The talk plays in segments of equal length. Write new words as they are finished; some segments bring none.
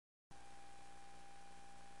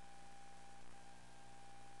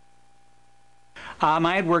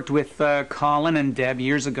I had worked with Colin and Deb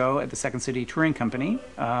years ago at the Second City Touring Company,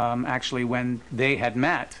 actually when they had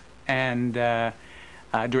met, and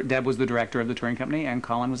Deb was the director of the touring company and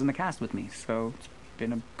Colin was in the cast with me, so it's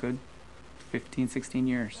been a good 15, 16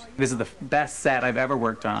 years. This is the best set I've ever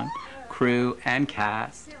worked on, crew and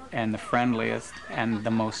cast, and the friendliest and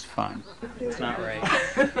the most fun. It's not right.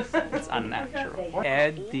 It's unnatural.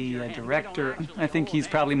 Ed, the director, I think he's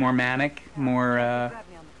probably more manic, more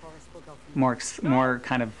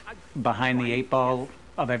kind of behind the eight ball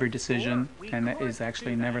of every decision, and is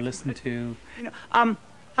actually never listened to. How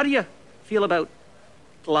do you feel about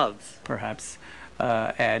gloves? Perhaps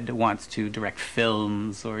Ed wants to direct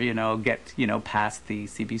films, or get past the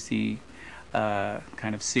CBC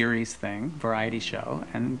kind of series thing, variety show,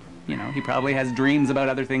 and he probably has dreams about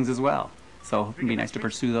other things as well. So it'd be nice to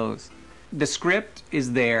pursue those. The script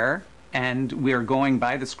is there, and we're going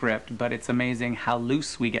by the script, but it's amazing how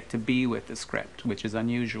loose we get to be with the script, which is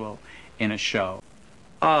unusual in a show.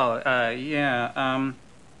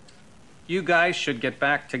 You guys should get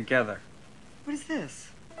back together. What is this?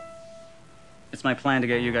 It's my plan to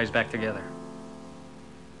get you guys back together.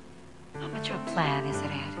 How much of a plan is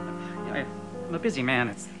it, Ed? I'm a busy man.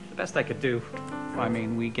 It's the best I could do. I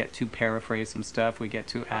mean, we get to paraphrase some stuff. We get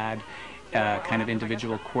to add kind of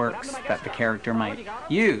individual quirks that the character might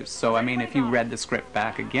use. So, I mean, if you read the script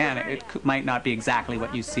back again, it might not be exactly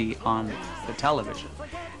what you see on the television.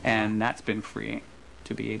 And that's been freeing,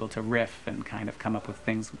 to be able to riff and kind of come up with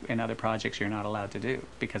things in other projects you're not allowed to do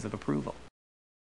because of approval.